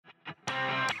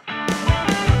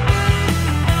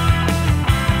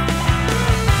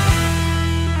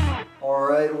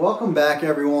welcome back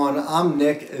everyone. I'm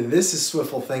Nick, this is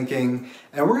SwiftUI Thinking,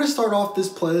 and we're going to start off this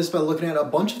playlist by looking at a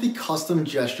bunch of the custom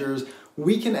gestures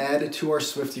we can add to our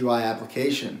SwiftUI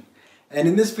application. And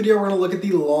in this video we're going to look at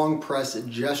the long press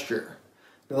gesture.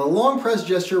 Now the long press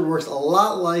gesture works a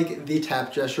lot like the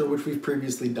tap gesture, which we've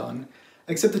previously done,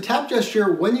 except the tap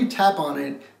gesture, when you tap on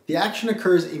it, the action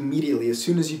occurs immediately as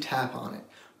soon as you tap on it.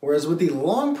 Whereas with the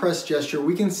long press gesture,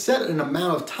 we can set an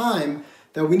amount of time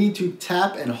that we need to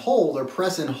tap and hold or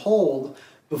press and hold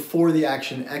before the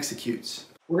action executes.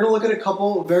 We're going to look at a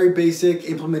couple very basic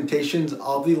implementations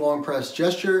of the long press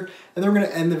gesture, and then we're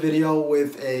going to end the video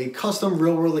with a custom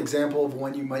real-world example of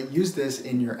when you might use this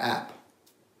in your app.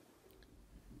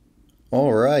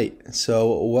 All right,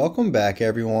 so welcome back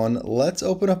everyone. Let's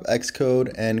open up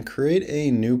Xcode and create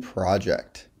a new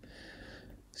project.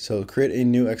 So create a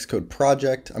new Xcode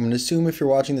project. I'm going to assume if you're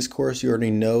watching this course, you already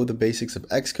know the basics of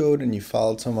Xcode and you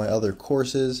followed some of my other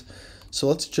courses. So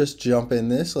let's just jump in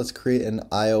this. Let's create an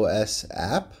iOS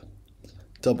app.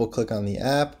 Double click on the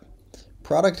app.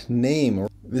 Product name.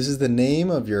 This is the name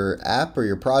of your app or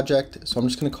your project. So I'm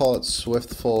just going to call it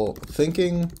SwiftUI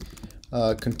Thinking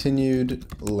Continued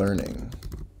Learning.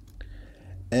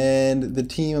 And the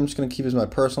team, I'm just going to keep as my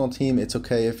personal team. It's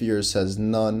okay if yours says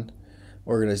none.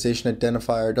 Organization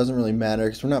identifier, doesn't really matter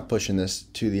because we're not pushing this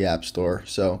to the App Store.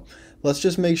 So let's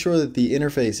just make sure that the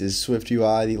interface is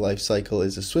SwiftUI, the lifecycle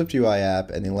is a SwiftUI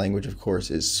app, and the language, of course,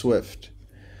 is Swift.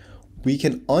 We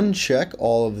can uncheck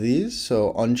all of these,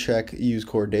 so uncheck use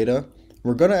core data.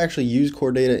 We're going to actually use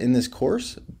core data in this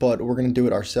course, but we're going to do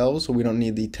it ourselves, so we don't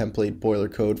need the template boiler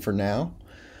code for now.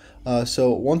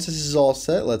 So once this is all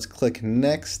set, let's click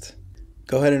Next.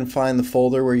 Go ahead and find the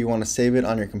folder where you want to save it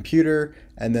on your computer,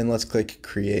 and then let's click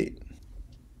Create.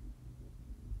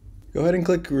 Go ahead and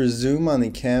click Resume on the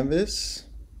canvas.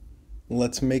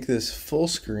 Let's make this full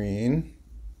screen.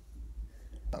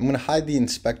 I'm going to hide the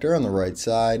inspector on the right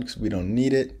side because we don't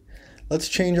need it. Let's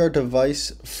change our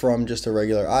device from just a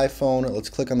regular iPhone. Let's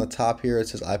click on the top here. It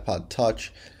says iPod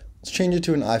Touch. Let's change it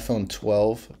to an iPhone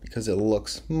 12 because it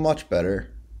looks much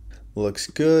better. Looks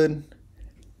good.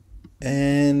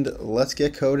 And let's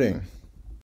get coding.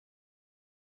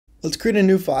 Let's create a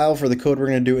new file for the code we're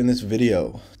going to do in this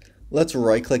video. Let's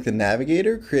right click the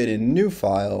navigator, create a new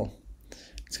file.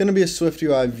 It's going to be a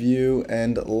SwiftUI view,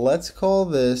 and let's call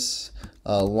this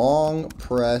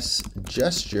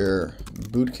LongPressGesture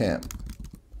Bootcamp.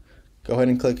 Go ahead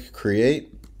and click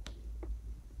Create.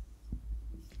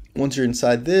 Once you're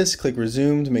inside this, click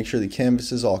Resume to make sure the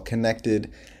canvas is all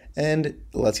connected, and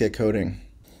let's get coding.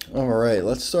 Alright,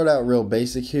 let's start out real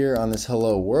basic here on this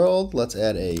hello world. Let's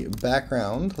add a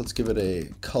background. Let's give it a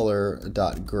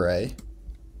color.gray.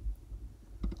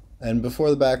 And before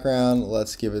the background,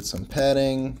 let's give it some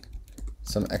padding,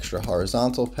 some extra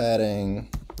horizontal padding.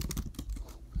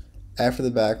 After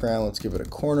the background, let's give it a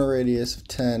corner radius of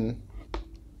 10.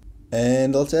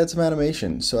 And let's add some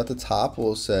animation. So at the top,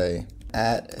 we'll say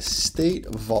at state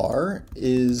var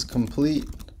is complete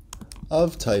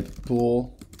of type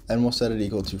bool, and we'll set it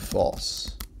equal to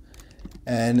false.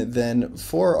 And then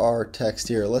for our text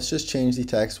here, let's just change the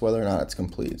text whether or not it's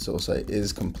complete. So we'll say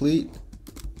is complete,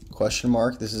 question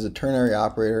mark. This is a ternary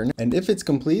operator. And if it's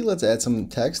complete, let's add some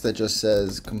text that just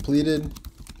says completed.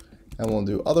 And we'll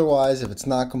do otherwise. If it's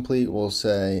not complete, we'll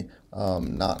say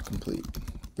not complete.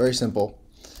 Very simple.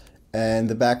 And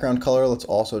the background color, let's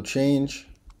also change.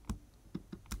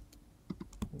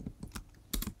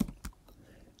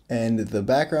 And the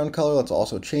background color, let's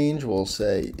also change. We'll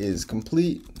say is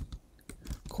complete,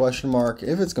 question mark.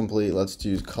 If it's complete, let's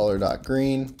use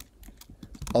color.green.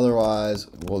 Otherwise,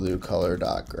 we'll do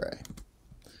color.gray.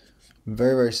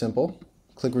 Very, very simple.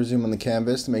 Click Resume on the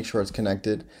canvas to make sure it's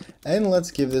connected. And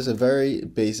let's give this a very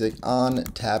basic on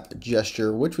tap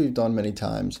gesture, which we've done many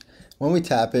times. When we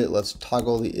tap it, let's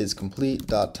toggle the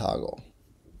isComplete.toggle.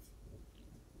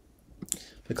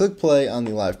 I click play on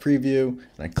the live preview,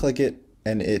 and I click it,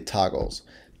 and it toggles.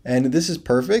 And this is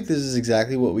perfect. This is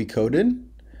exactly what we coded.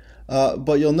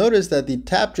 But you'll notice that the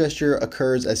tap gesture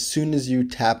occurs as soon as you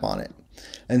tap on it.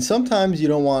 And sometimes you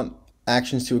don't want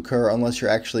actions to occur unless you're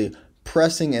actually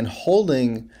pressing and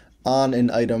holding on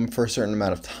an item for a certain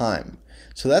amount of time.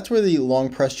 So that's where the long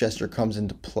press gesture comes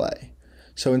into play.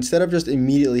 So instead of just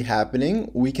immediately happening,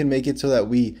 we can make it so that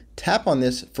we tap on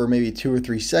this for maybe 2 or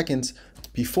 3 seconds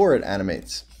before it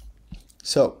animates.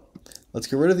 So let's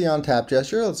get rid of the on tap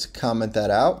gesture. Let's comment that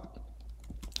out.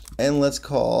 And let's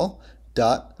call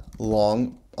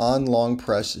 .long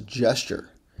press gesture.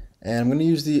 And I'm going to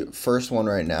use the first one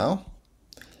right now.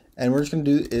 And we're just going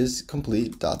to do is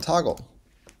complete.toggle.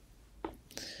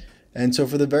 And so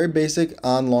for the very basic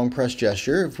on long press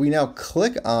gesture, if we now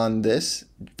click on this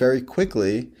very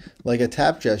quickly, like a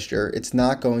tap gesture, it's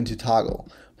not going to toggle.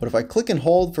 But if I click and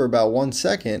hold for about 1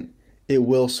 second, it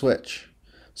will switch.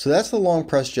 So that's the long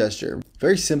press gesture.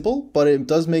 Very simple, but it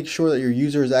does make sure that your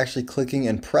user is actually clicking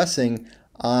and pressing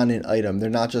on an item. They're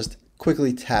not just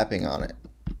quickly tapping on it.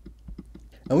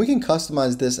 And we can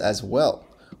customize this as well.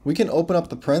 We can open up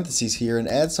the parentheses here and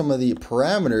add some of the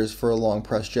parameters for a long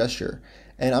press gesture.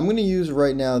 And I'm going to use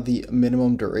right now the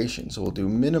minimum duration. So we'll do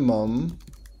minimum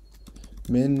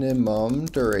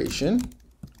duration,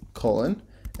 colon,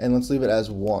 and let's leave it as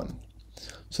 1.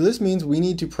 So this means we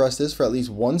need to press this for at least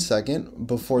 1 second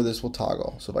before this will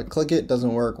toggle. So if I click it,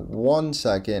 doesn't work, 1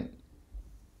 second,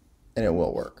 and it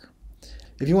will work.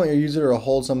 If you want your user to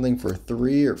hold something for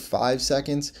 3 or 5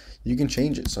 seconds, you can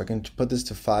change it. So I can put this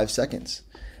to 5 seconds.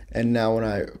 And now when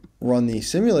I run the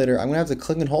simulator, I'm going to have to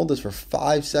click and hold this for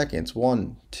 5 seconds.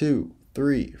 1, 2,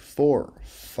 3, 4,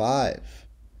 5.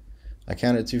 I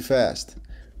counted too fast.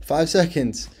 5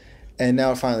 seconds, and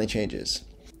now it finally changes.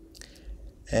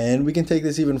 And we can take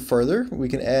this even further. We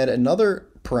can add another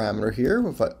parameter here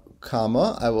with a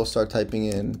comma. I will start typing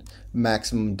in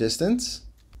maximum distance.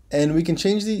 And we can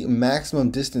change the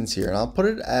maximum distance here. And I'll put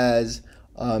it as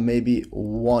maybe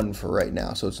 1 for right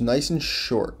now. So it's nice and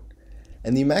short.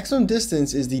 And the maximum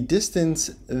distance is the distance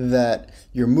that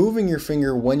you're moving your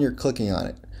finger when you're clicking on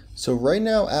it. So right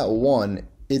now at 1,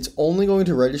 it's only going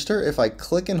to register if I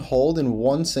click and hold in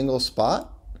one single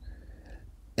spot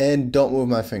and don't move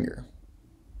my finger.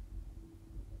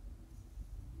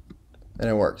 And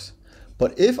it works.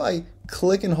 But if I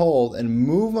click and hold and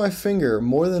move my finger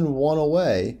more than 1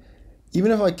 away,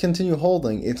 even if I continue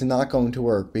holding, it's not going to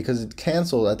work because it's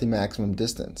canceled at the maximum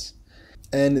distance.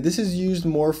 And this is used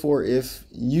more for if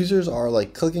users are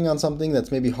like clicking on something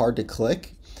that's maybe hard to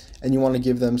click and you want to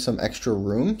give them some extra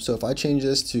room. So if I change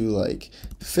this to like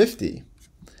 50,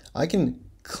 I can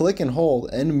click and hold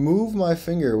and move my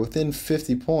finger within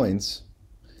 50 points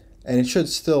and it should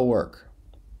still work.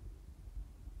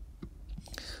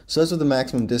 So that's what the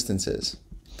maximum distance is.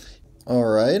 All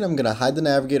right, I'm going to hide the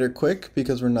navigator quick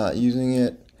because we're not using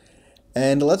it.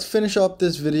 And let's finish up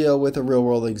this video with a real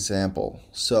world example.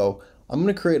 So I'm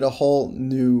going to create a whole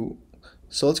new,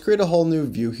 let's create a whole new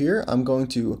view here. I'm going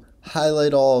to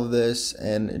highlight all of this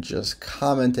and just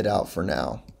comment it out for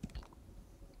now.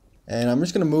 And I'm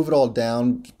just going to move it all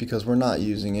down because we're not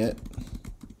using it.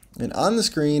 And on the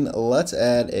screen, let's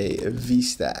add a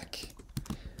VStack.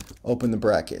 Open the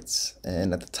brackets.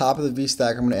 And at the top of the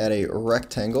VStack, I'm going to add a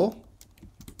rectangle.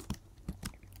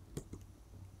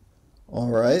 All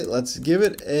right, let's give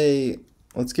it a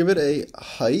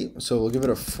height. So we'll give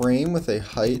it a frame with a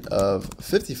height of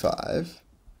 55.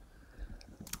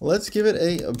 Let's give it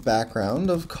a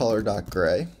background of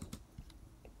color.gray.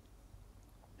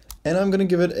 And I'm going to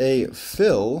give it a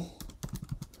fill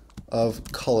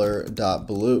of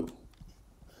color.blue.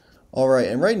 All right,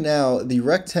 and right now the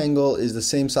rectangle is the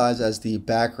same size as the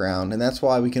background, and that's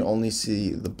why we can only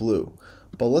see the blue.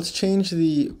 But let's change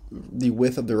the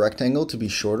width of the rectangle to be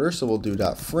shorter. So we'll do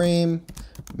 .frame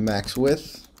max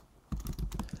width,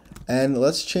 and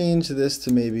let's change this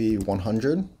to maybe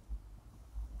 100.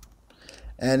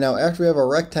 And now after we have our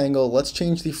rectangle, let's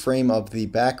change the frame of the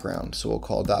background. So we'll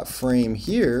call .frame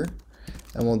here,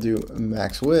 and we'll do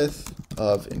max width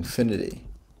of infinity.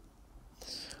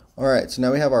 All right, so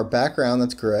now we have our background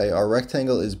that's gray, our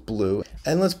rectangle is blue,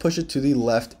 and let's push it to the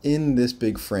left in this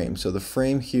big frame. So the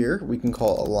frame here we can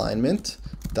call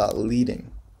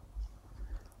alignment.leading.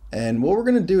 And what we're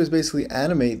going to do is basically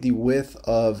animate the width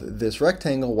of this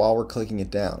rectangle while we're clicking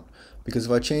it down. Because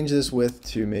if I change this width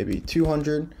to maybe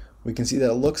 200, we can see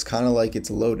that it looks kind of like it's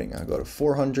loading. I'll go to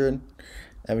 400,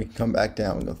 and we can come back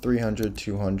down. We go 300,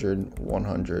 200,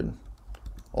 100,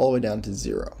 all the way down to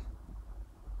 0.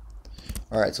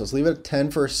 All right, so let's leave it at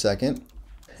 10 for a second.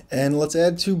 And let's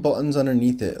add 2 buttons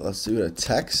underneath it. Let's do a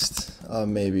text,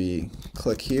 maybe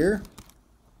click here.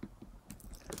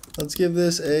 Let's give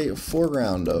this a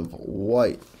foreground of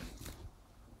white.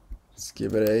 Let's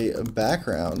give it a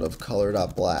background of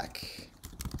color.black.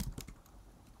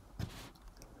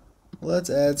 Let's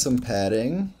add some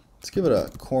padding. Let's give it a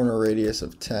corner radius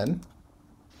of 10.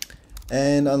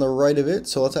 And on the right of it,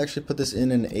 so let's actually put this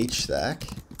in an H stack.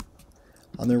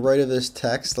 On the right of this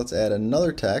text, let's add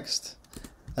another text.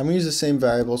 I'm going to use the same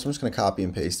variable, so I'm just going to copy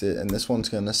and paste it. And this one's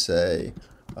going to say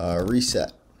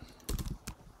reset.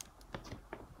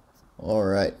 All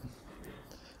right.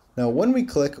 Now when we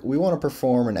click, we want to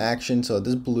perform an action so that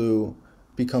this blue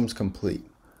becomes complete.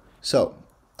 So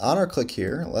on our click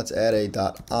here, let's add a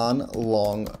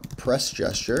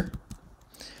 .onLongPressGesture.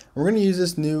 We're going to use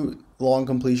this new long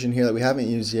completion here that we haven't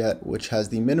used yet, which has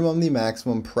the minimum, the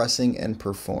maximum, pressing, and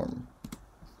perform.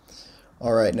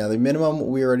 All right, now the minimum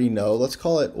we already know. Let's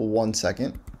call it 1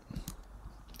 second.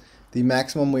 The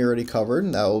maximum we already covered,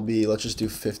 and that will be, let's just do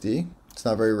 50. It's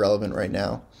not very relevant right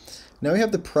now. Now we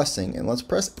have the pressing, and let's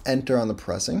press enter on the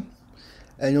pressing.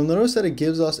 And you'll notice that it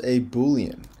gives us a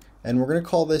Boolean, and we're going to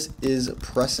call this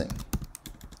isPressing.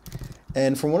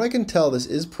 And from what I can tell, this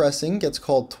isPressing gets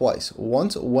called twice.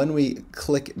 Once when we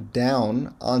click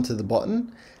down onto the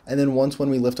button, and then once when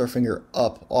we lift our finger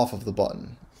up off of the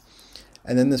button.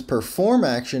 And then this perform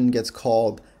action gets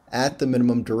called at the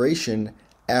minimum duration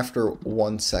after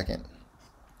 1 second.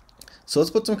 So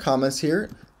let's put some comments here.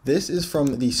 This is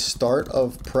from the start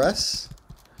of press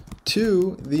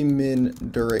to the min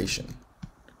duration.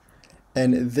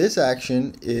 And this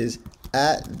action is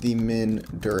at the min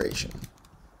duration.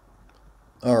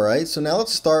 Alright, so now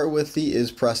let's start with the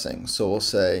isPressing. So we'll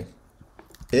say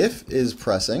if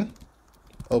isPressing,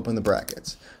 open the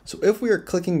brackets. So if we are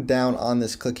clicking down on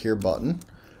this click here button,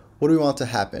 what do we want to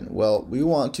happen? Well, we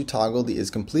want to toggle the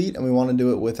isComplete, and we want to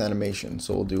do it with animation.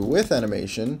 So we'll do with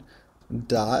animation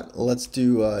dot, let's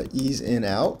do ease in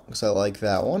out, because I like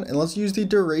that one, and let's use the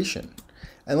duration.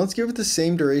 And let's give it the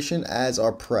same duration as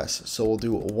our press. So we'll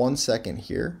do 1 second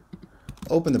here,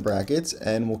 open the brackets,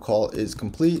 and we'll call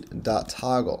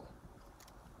isComplete.toggle.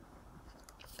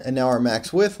 And now our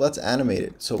max width, let's animate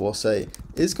it. So we'll say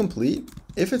isComplete.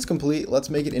 If it's complete, let's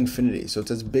make it infinity. So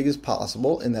it's as big as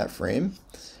possible in that frame.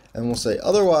 And we'll say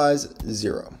otherwise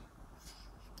 0.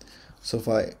 So if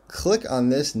I click on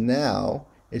this now,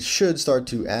 it should start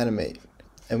to animate.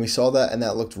 And we saw that, and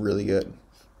that looked really good.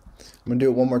 I'm going to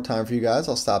do it one more time for you guys.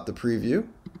 I'll stop the preview.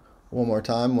 One more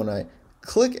time. When I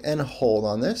click and hold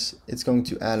on this, it's going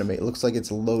to animate. It looks like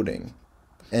it's loading.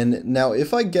 And now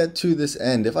if I get to this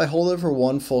end, if I hold it for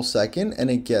 1 full second and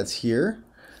it gets here,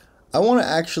 I want to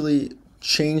actually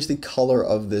change the color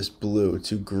of this blue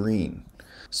to green.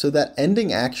 So that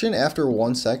ending action after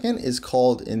 1 second is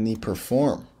called in the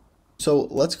perform. So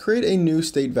let's create a new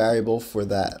state variable for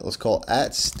that. Let's call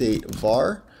 @state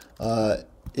var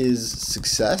is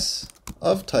success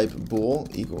of type bool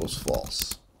equals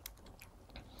false.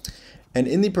 And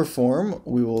in the perform,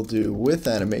 we will do with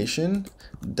animation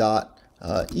dot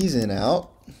ease in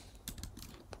out.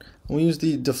 We'll use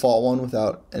the default one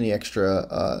without any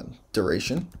extra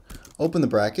duration. Open the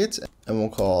brackets, and we'll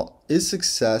call is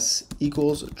success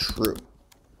equals true,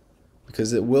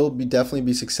 because it will definitely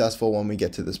be successful when we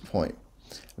get to this point.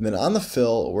 And then on the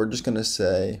fill, we're just going to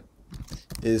say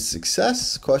is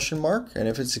success question mark, and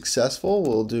if it's successful,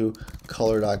 we'll do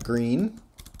color.green,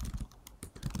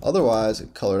 otherwise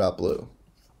color.blue.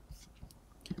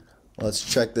 Let's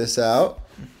check this out.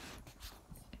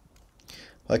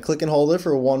 If I click and hold it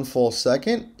for 1 full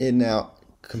second, it now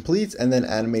completes and then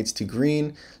animates to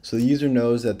green, so the user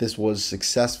knows that this was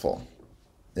successful.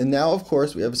 And now, of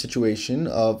course, we have a situation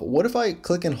of what if I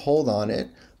click and hold on it,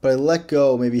 but I let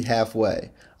go maybe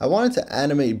halfway. I want it to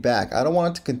animate back. I don't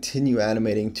want it to continue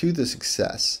animating to the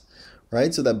success,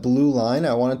 right? So that blue line,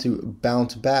 I want it to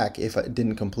bounce back if I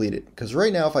didn't complete it. Because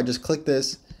right now, if I just click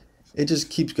this, it just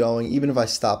keeps going even if I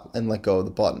stop and let go of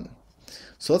the button.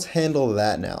 So let's handle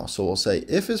that now. So we'll say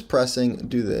if isPressing,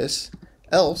 do this,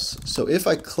 else, so if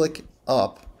I click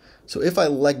up, so if I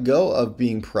let go of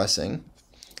being pressing,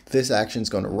 this action is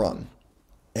going to run.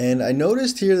 And I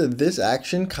noticed here that this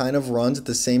action kind of runs at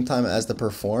the same time as the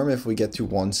perform if we get to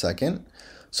 1 second.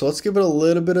 So let's give it a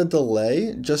little bit of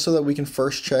delay just so that we can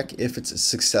first check if it's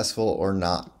successful or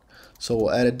not. So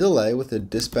we'll add a delay with a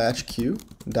dispatch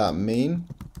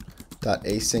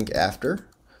queue.main.async after.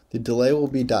 The delay will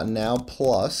be .now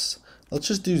plus, let's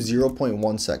just do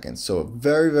 0.1 seconds. So a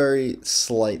very, very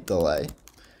slight delay.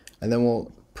 And then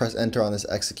we'll press enter on this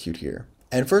execute here.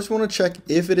 And first we want to check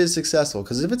if it is successful,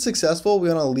 because if it's successful, we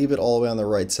want to leave it all the way on the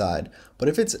right side. But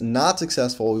if it's not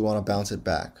successful, we want to bounce it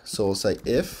back. So we'll say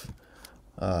if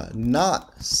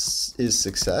not is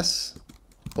success,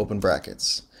 open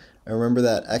brackets. And remember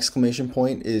that exclamation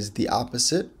point is the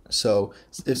opposite. So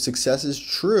if success is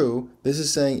true, this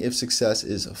is saying if success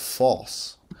is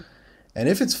false. And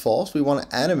if it's false, we want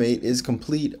to animate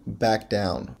isComplete back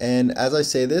down. And as I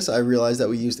say this, I realize that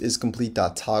we used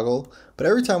isComplete.toggle, but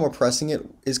every time we're pressing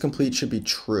it, isComplete should be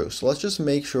true. So let's just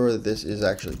make sure that this is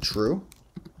actually true.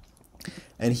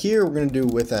 And here we're going to do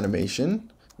with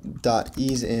animation dot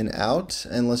ease in out,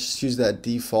 and let's just use that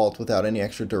default without any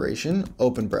extra duration,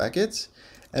 open brackets,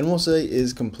 and we'll say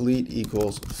isComplete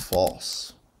equals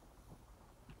false.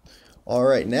 All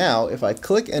right, now if I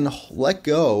click and let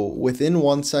go within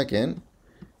 1 second,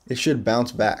 it should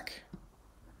bounce back.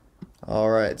 All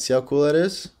right, see how cool that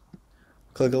is?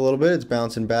 Click a little bit, it's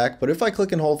bouncing back, but if I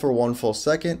click and hold for 1 full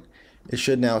second, it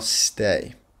should now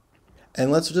stay.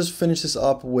 And let's just finish this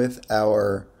up with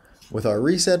our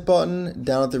reset button.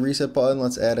 Down at the reset button,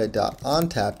 let's add a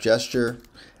 .ontap gesture.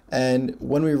 And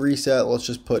when we reset, let's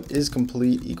just put is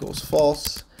complete equals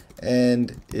false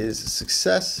and is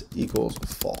success equals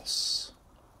false.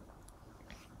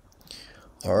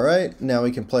 All right, now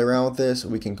we can play around with this.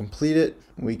 We can complete it,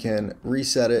 we can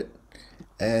reset it,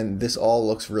 and this all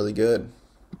looks really good.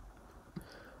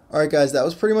 Alright guys, that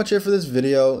was pretty much it for this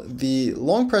video. The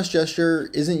long press gesture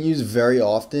isn't used very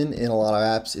often in a lot of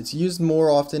apps. It's used more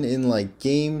often in like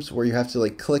games where you have to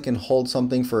like click and hold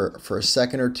something for a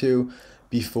second or two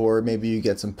before maybe you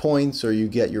get some points or you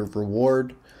get your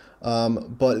reward.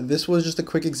 But this was just a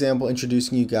quick example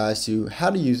introducing you guys to how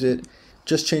to use it.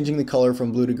 Just changing the color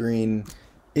from blue to green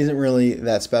isn't really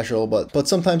that special, but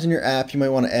sometimes in your app you might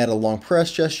want to add a long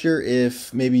press gesture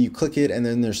if maybe you click it and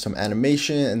then there's some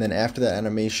animation, and then after that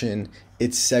animation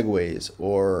it segues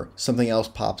or something else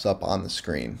pops up on the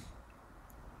screen.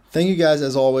 Thank you guys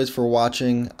as always for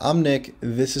watching. I'm Nick,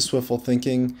 this is Swiftful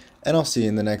Thinking, and I'll see you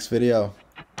in the next video.